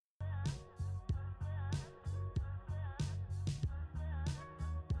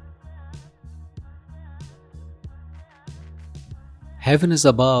Heaven is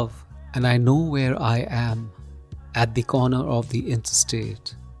above, and I know where I am, at the corner of the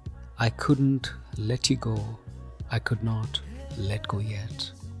interstate. I couldn't let you go. I could not let go yet.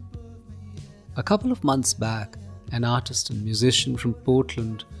 A couple of months back, an artist and musician from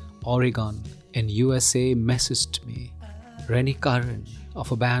Portland, Oregon, in USA messaged me. Rennie Curran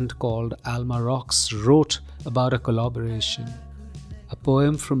of a band called Alma Rocks wrote about a collaboration. A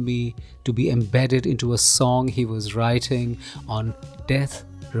poem from me to be embedded into a song he was writing on death,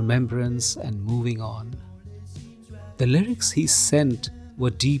 remembrance, and moving on. The lyrics he sent were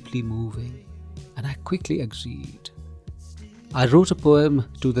deeply moving, and I quickly agreed. I wrote a poem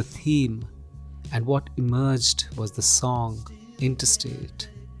to the theme, and what emerged was the song Interstate,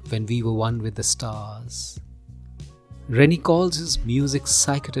 When We Were One with the Stars. Rennie calls his music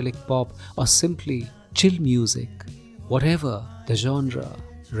psychedelic pop or simply chill music. Whatever the genre,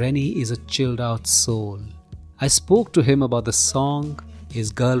 Rennie is a chilled out soul. I spoke to him about the song,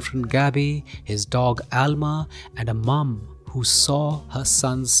 his girlfriend Gabby, his dog Alma, and a mum who saw her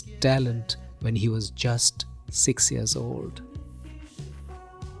son's talent when he was just 6 years old.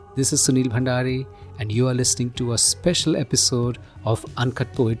 This is Sunil Bhandari, and you are listening to a special episode of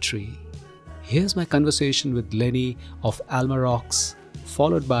Uncut Poetry. Here's my conversation with Lenny of Alma Rocks,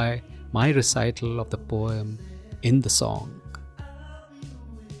 followed by my recital of the poem in the song.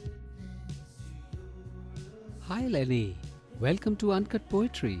 Hi Lenny, welcome to Uncut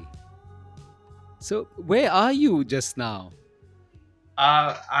Poetry. So, where are you just now?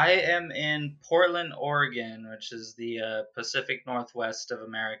 I am in Portland, Oregon, which is the Pacific Northwest of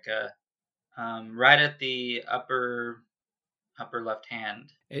America, right at the upper left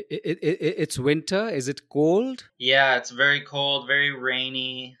hand. It's winter. Is it cold? Yeah, it's very cold, very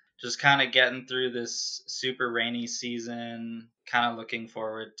rainy. Just kind of getting through this super rainy season. Kind of looking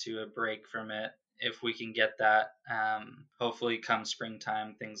forward to a break from it if we can get that. Hopefully, come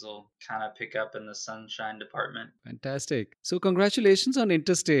springtime, things will kind of pick up in the sunshine department. Fantastic. So, congratulations on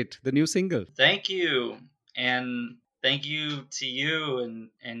Interstate, the new single. Thank you. And thank you to you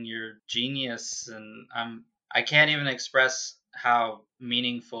and your genius, and I can't even express how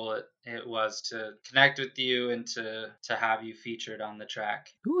meaningful it was to connect with you and to have you featured on the track.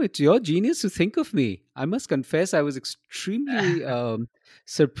 Oh, it's your genius to think of me. I must confess, I was extremely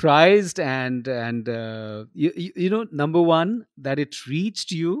surprised and number one, that it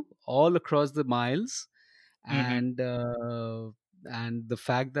reached you all across the miles, Hmm. and the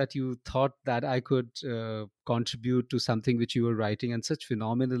fact that you thought that I could contribute to something which you were writing, and such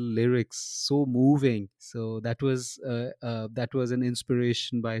phenomenal lyrics, so moving. So that was an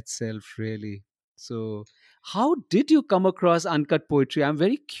inspiration by itself, really. So, how did you come across Uncut Poetry? I'm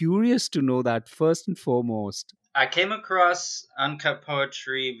very curious to know that first and foremost. I came across Uncut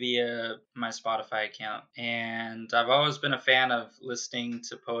Poetry via my Spotify account, and I've always been a fan of listening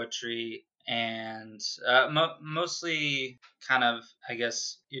to poetry and mostly kind of, I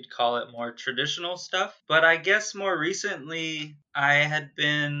guess you'd call it more traditional stuff. But I guess more recently, I had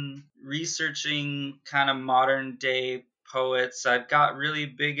been researching kind of modern day poets. I've got really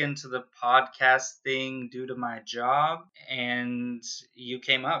big into the podcast thing due to my job, and you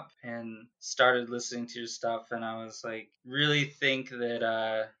came up and started listening to your stuff, and I was like, really think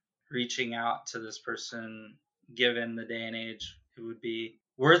that reaching out to this person, given the day and age, it would be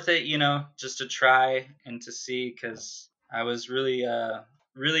worth it, just to try and to see, because I was really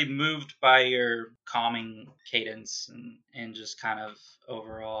moved by your calming cadence and just kind of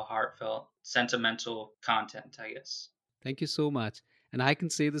overall heartfelt, sentimental content, I guess. Thank you so much. And I can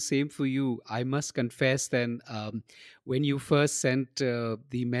say the same for you. I must confess, then, when you first sent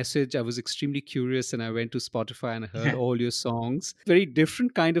the message, I was extremely curious and I went to Spotify and heard all your songs. Very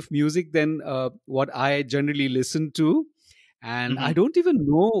different kind of music than what I generally listen to. And I Hmm. don't even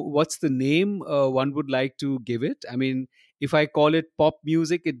know what's the name one would like to give it. I mean, if I call it pop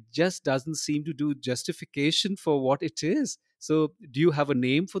music, it just doesn't seem to do justification for what it is. So, do you have a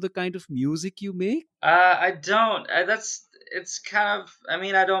name for the kind of music you make? I don't. It's kind of. I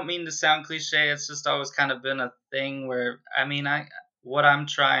mean, I don't mean to sound cliche. It's just always kind of been a thing where, I mean, what I'm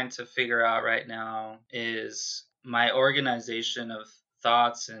trying to figure out right now is my organization of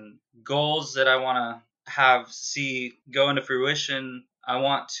thoughts and goals that I want to have see go into fruition. I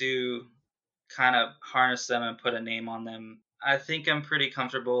want to kind of harness them and put a name on them. I think I'm pretty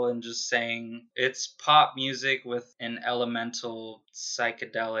comfortable in just saying it's pop music with an elemental,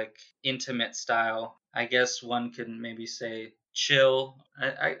 psychedelic, intimate style. I guess one could maybe say chill.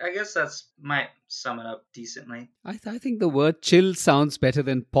 I guess that's might sum it up decently. I think the word chill sounds better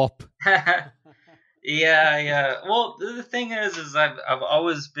than pop. Yeah, yeah. Well, the thing is I've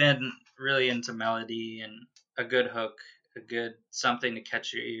always been really into melody and a good hook. a good something to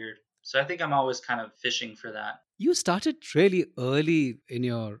catch your ear. So I think I'm always kind of fishing for that. You started really early in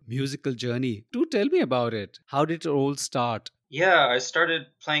your musical journey. Do tell me about it. How did it all start? Yeah, I started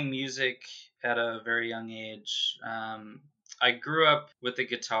playing music at a very young age. I grew up with the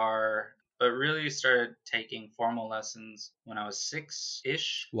guitar, but really started taking formal lessons when I was six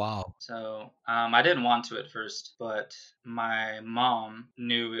ish. Wow. So I didn't want to at first, but my mom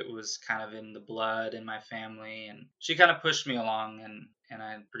knew it was kind of in the blood in my family, and she kind of pushed me along, and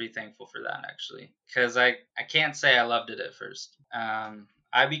I'm pretty thankful for that actually, because I can't say I loved it at first.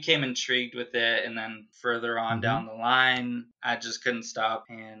 I became intrigued with it, and then further on Hmm. down the line, I just couldn't stop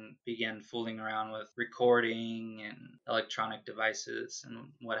and began fooling around with recording and electronic devices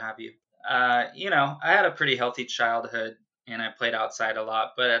and what have you. I had a pretty healthy childhood and I played outside a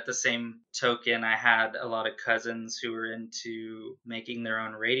lot, but at the same token, I had a lot of cousins who were into making their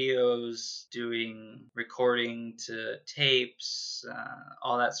own radios, doing recording to tapes,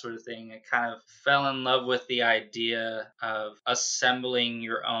 all that sort of thing. I kind of fell in love with the idea of assembling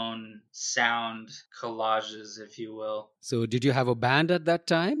your own sound collages, if you will. So, did you have a band at that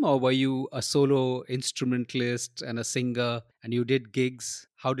time, or were you a solo instrumentalist and a singer and you did gigs?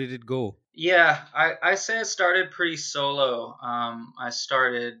 How did it go? Yeah, I say I started pretty solo. I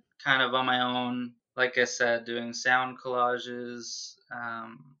started kind of on my own, like I said, doing sound collages,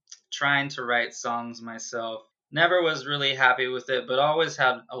 trying to write songs myself. Never was really happy with it, but always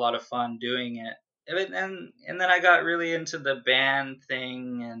had a lot of fun doing it. And then I got really into the band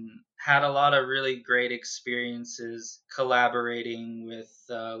thing and had a lot of really great experiences collaborating with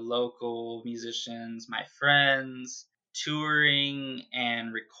local musicians, my friends, touring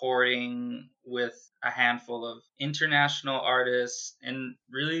and recording with a handful of international artists, and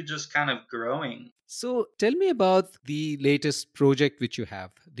really just kind of growing. So, tell me about the latest project which you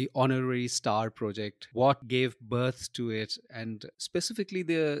have, the Honorary Star project. What gave birth to it, and specifically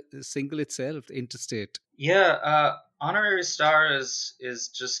the single itself, Interstate? Yeah, Honorary Star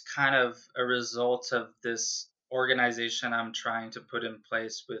is just kind of a result of this organization I'm trying to put in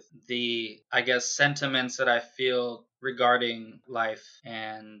place with the, I guess, sentiments that I feel regarding life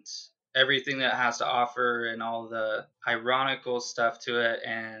and everything that it has to offer and all the ironical stuff to it.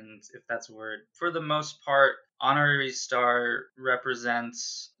 And if that's a word, for the most part, Honorary Star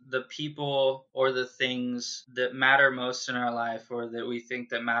represents the people or the things that matter most in our life or that we think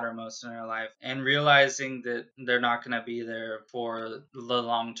that matter most in our life, and realizing that they're not going to be there for the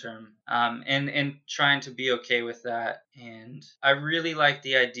long term, and trying to be okay with that. And I really like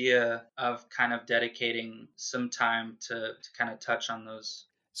the idea of kind of dedicating some time to kind of touch on those.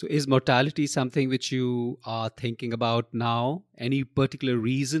 So, is mortality something which you are thinking about now? Any particular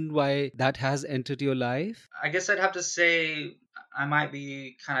reason why that has entered your life? I guess I'd have to say I might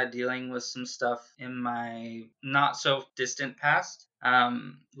be kind of dealing with some stuff in my not so distant past.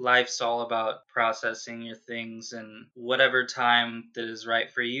 Life's all about processing your things and whatever time that is right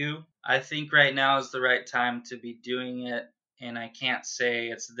for you. I think right now is the right time to be doing it. And I can't say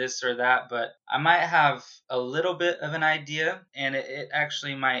it's this or that, but I might have a little bit of an idea, and it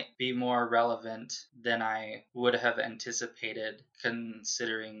actually might be more relevant than I would have anticipated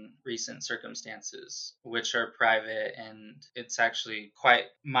considering recent circumstances, which are private, and it's actually quite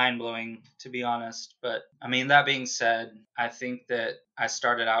mind blowing, to be honest. But I mean, that being said, I think that I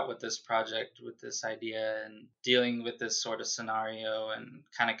started out with this project with this idea and dealing with this sort of scenario and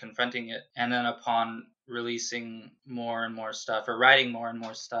kind of confronting it. And then upon releasing more and more stuff or writing more and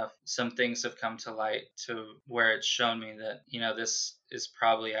more stuff, some things have come to light to where it's shown me that, this is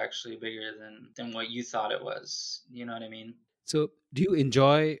probably actually bigger than what you thought it was. You know what I mean? So, do you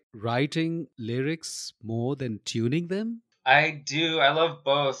enjoy writing lyrics more than tuning them? I do. I love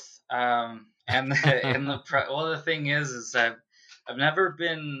both. And the thing is I've never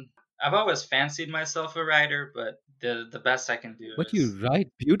been. I've always fancied myself a writer, but the best I can do But is. you write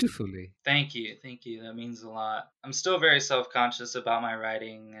beautifully. Thank you. That means a lot. I'm still very self conscious about my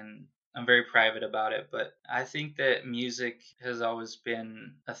writing and I'm very private about it, but I think that music has always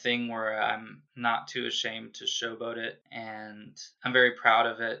been a thing where I'm not too ashamed to showboat it, and I'm very proud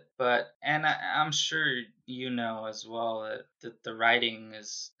of it. I'm sure you know as well that the writing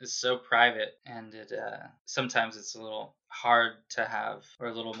is so private, and it sometimes it's a little hard to have, or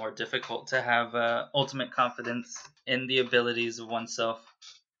a little more difficult to have ultimate confidence in the abilities of oneself.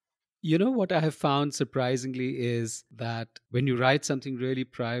 You know what I have found surprisingly is that when you write something really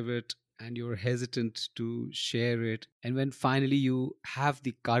private and you're hesitant to share it, and when finally you have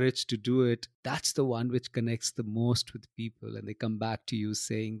the courage to do it, that's the one which connects the most with people. And they come back to you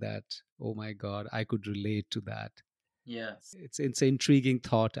saying that, oh my God, I could relate to that. Yeah. It's an intriguing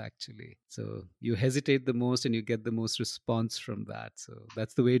thought, actually. So you hesitate the most and you get the most response from that. So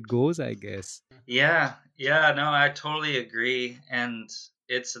that's the way it goes, I guess. Yeah, yeah, no, I totally agree. And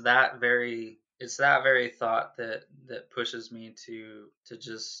it's that very thought that pushes me to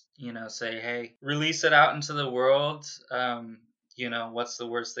just, say, hey, release it out into the world. What's the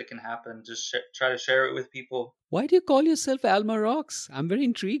worst that can happen? Just try to share it with people. Why do you call yourself Alma Rocks? I'm very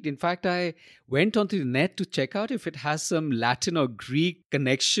intrigued. In fact, I went onto the net to check out if it has some Latin or Greek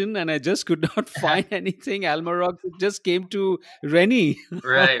connection, and I just could not find anything. Alma Rocks, it just came to Rennie.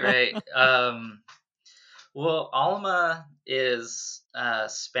 Right, right. Well, alma is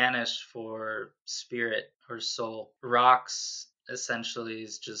Spanish for spirit or soul. Rocks essentially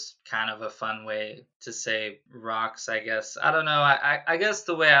is just kind of a fun way to say rocks, I guess. I don't know. I guess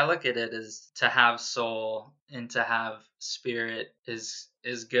the way I look at it is to have soul and to have spirit is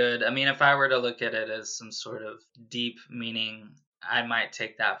good. I mean, if I were to look at it as some sort of deep meaning, I might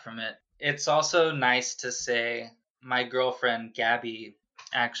take that from it. It's also nice to say my girlfriend Gabby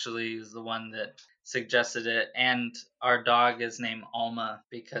actually is the one that suggested it, and our dog is named Alma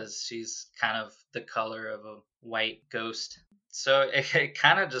because she's kind of the color of a white ghost. So it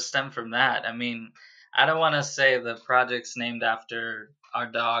kind of just stemmed from that. I mean, I don't want to say the project's named after our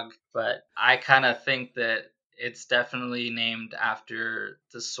dog, but I kind of think that it's definitely named after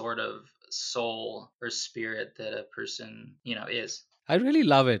the sort of soul or spirit that a person, is. I really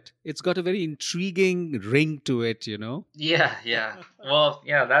love it. It's got a very intriguing ring to it. Yeah, yeah. Well,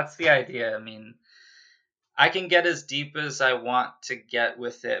 yeah, that's the idea. I mean, I can get as deep as I want to get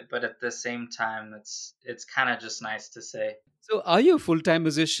with it, but at the same time, it's kind of just nice to say. So, are you a full time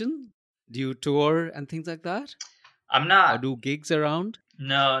musician? Do you tour and things like that? I'm Or not. do gigs around?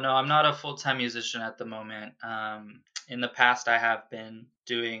 No, no, I'm not a full time musician at the moment. In the past, I have been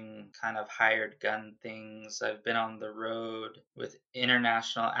doing kind of hired gun things. I've been on the road with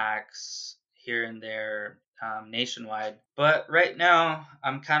international acts here and there, nationwide. But right now,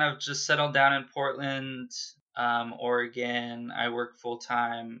 I'm kind of just settled down in Portland, Oregon. I work full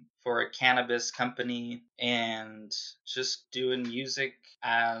time for a cannabis company and just doing music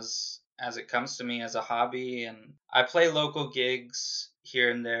as it comes to me as a hobby. And I play local gigs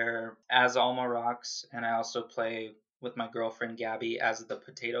here and there as Alma Rocks, and I also play with my girlfriend Gabby as the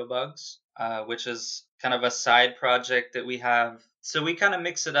Potato Bugs, which is kind of a side project that we have. So we kind of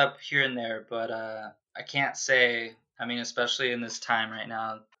mix it up here and there, but I can't say, I mean, especially in this time right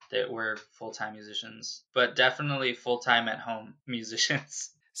now, that we're full time musicians, but definitely full time at home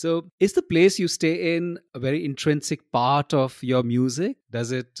musicians. So, is the place you stay in a very intrinsic part of your music?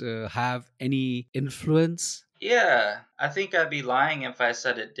 Does it have any influence? Yeah, I think I'd be lying if I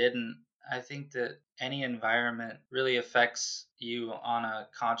said it didn't. I think that any environment really affects you on a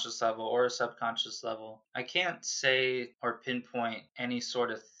conscious level or a subconscious level. I can't say or pinpoint any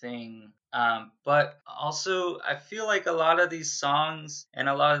sort of thing. But also, I feel like a lot of these songs and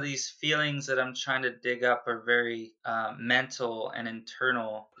a lot of these feelings that I'm trying to dig up are very mental and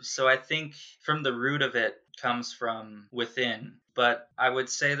internal. So I think from the root of it comes from within. But I would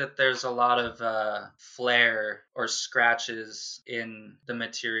say that there's a lot of flair or scratches in the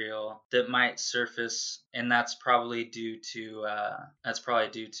material that might surface, and that's probably due to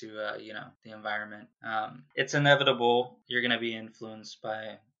the environment. It's inevitable. You're gonna be influenced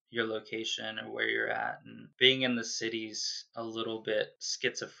by your location or where you're at, and being in the city's a little bit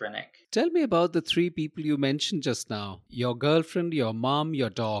schizophrenic. Tell me about the three people you mentioned just now: your girlfriend, your mom, your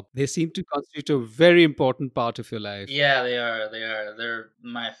dog. They seem to constitute a very important part of your life. Yeah, they are. They are. They're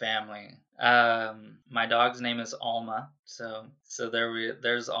my family. My dog's name is Alma. So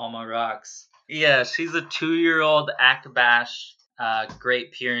there's Alma Rocks. Yeah, she's a 2-year-old Akabash,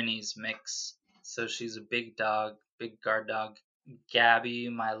 Great Pyrenees mix. So she's a big dog, big guard dog. Gabby,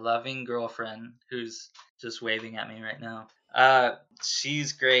 my loving girlfriend, who's just waving at me right now.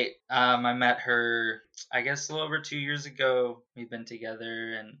 She's great. I met her, I guess, a little over 2 years ago. We've been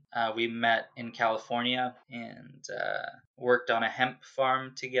together, and we met in California and worked on a hemp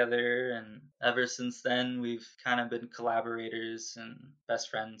farm together. And ever since then, we've kind of been collaborators and best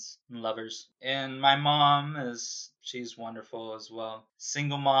friends and lovers. And my mom she's wonderful as well.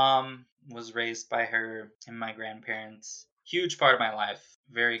 Single mom, was raised by her and my grandparents. Huge part of my life.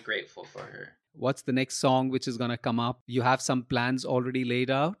 Very grateful for her. What's the next song which is going to come up? You have some plans already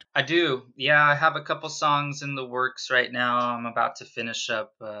laid out? I do. Yeah, I have a couple songs in the works right now. I'm about to finish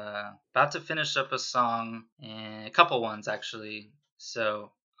up a song and a couple ones actually.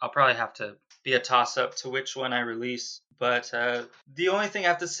 So I'll probably have to be a toss up to which one I release. But the only thing I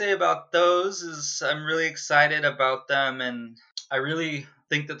have to say about those is I'm really excited about them, and I really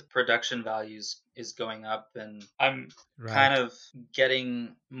think that the production values is going up, and I'm kind Right. of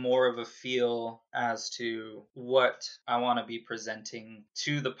getting more of a feel as to what I want to be presenting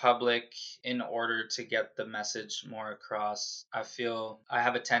to the public in order to get the message more across. I feel I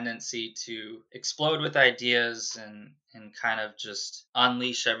have a tendency to explode with ideas and kind of just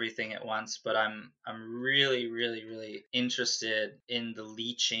unleash everything at once, but I'm really interested in the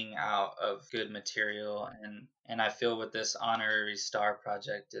leaching out of good material, and I feel with this honorary star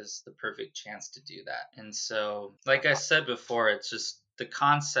project is the perfect chance to do that. And so, like I said before, it's just the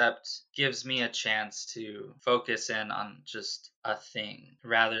concept gives me a chance to focus in on just a thing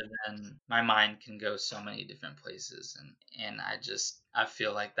rather than my mind can go so many different places, and I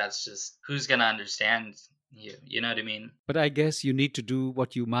feel like that's just who's going to understand you know what I mean? But I guess you need to do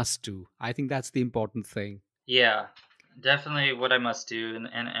what you must do. I think that's the important thing. Yeah, definitely what I must do,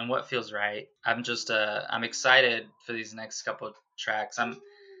 and what feels right. I'm just I'm excited for these next couple of tracks.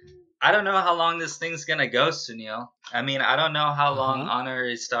 I don't know how long this thing's gonna go, Sunil. I mean, I don't know how long Uh-huh.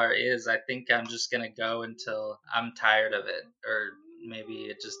 Honorary Star is. I think I'm just gonna go until I'm tired of it, or maybe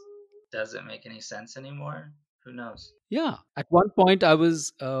it just doesn't make any sense anymore. Who knows? Yeah. At one point, I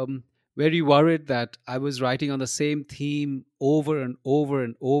was very worried that I was writing on the same theme over and over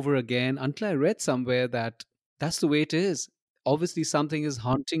and over again until I read somewhere that that's the way it is. Obviously, something is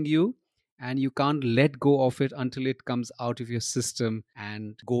haunting you, and you can't let go of it until it comes out of your system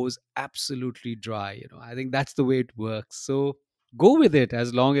and goes absolutely dry. I think that's the way it works. So go with it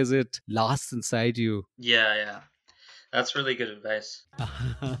as long as it lasts inside you. Yeah. That's really good advice.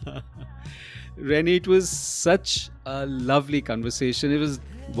 Rennie, it was such a lovely conversation. It was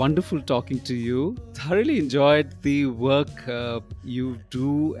wonderful talking to you. Thoroughly enjoyed the work you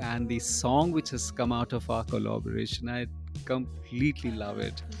do and the song which has come out of our collaboration. I completely love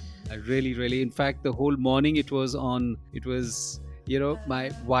it. I really, in fact, the whole morning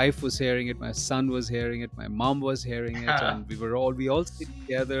my wife was hearing it, my son was hearing it, my mom was hearing it, and we all sit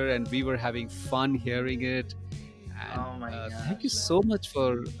together and we were having fun hearing it. And Oh my thank you gosh. so much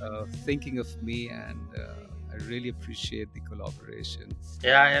for thinking of me, and I really appreciate the collaboration.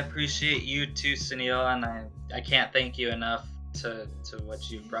 Yeah, I appreciate you too, Sunil, and I can't thank you enough to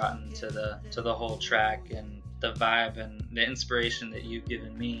what you've brought into the whole track and the vibe and the inspiration that you've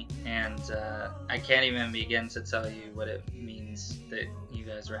given me. And I can't even begin to tell you what it means that you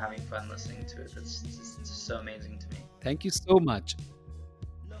guys were having fun listening to it. That's just so amazing to me. Thank you so much.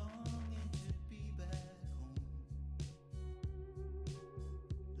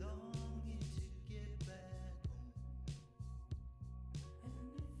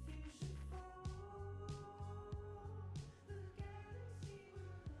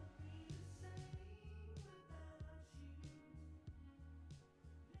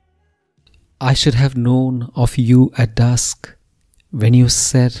 I should have known of you at dusk when you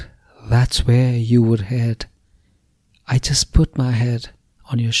said that's where you would head. I just put my head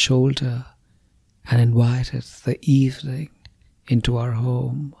on your shoulder and invited the evening into our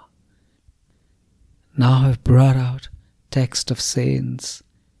home. Now I've brought out text of saints.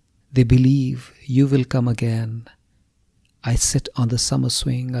 They believe you will come again. I sit on the summer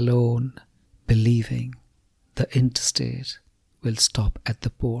swing alone, believing the interstate will stop at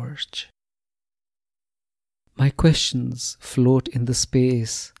the porch. My questions float in the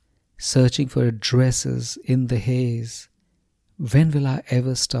space, searching for addresses in the haze. When will I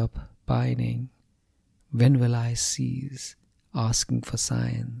ever stop pining? When will I cease asking for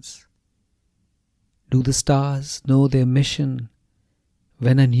signs? Do the stars know their mission?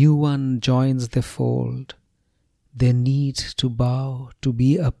 When a new one joins their fold, they need to bow to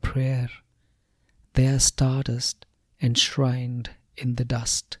be a prayer. They are stardust enshrined in the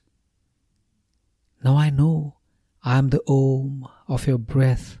dust. Now I know I am the Om of your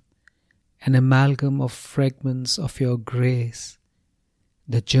breath, an amalgam of fragments of your grace.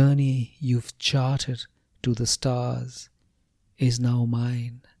 The journey you've charted to the stars is now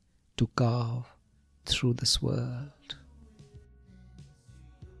mine to carve through this world.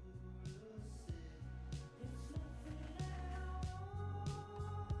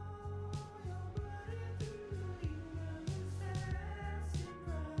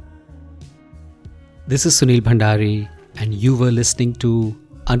 This is Sunil Bhandari, and you were listening to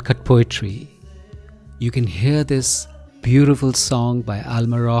Uncut Poetry. You can hear this beautiful song by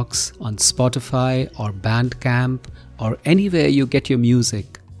Alma Rocks on Spotify or Bandcamp or anywhere you get your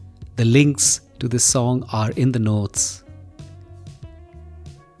music. The links to this song are in the notes.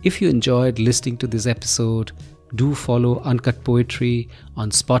 If you enjoyed listening to this episode, do follow Uncut Poetry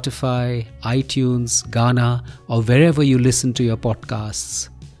on Spotify, iTunes, Gaana, or wherever you listen to your podcasts.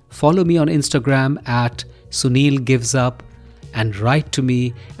 Follow me on Instagram at Sunil Gives Up and write to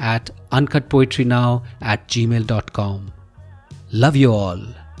me at uncutpoetrynow@gmail.com. Love you all.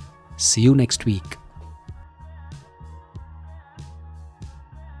 See you next week.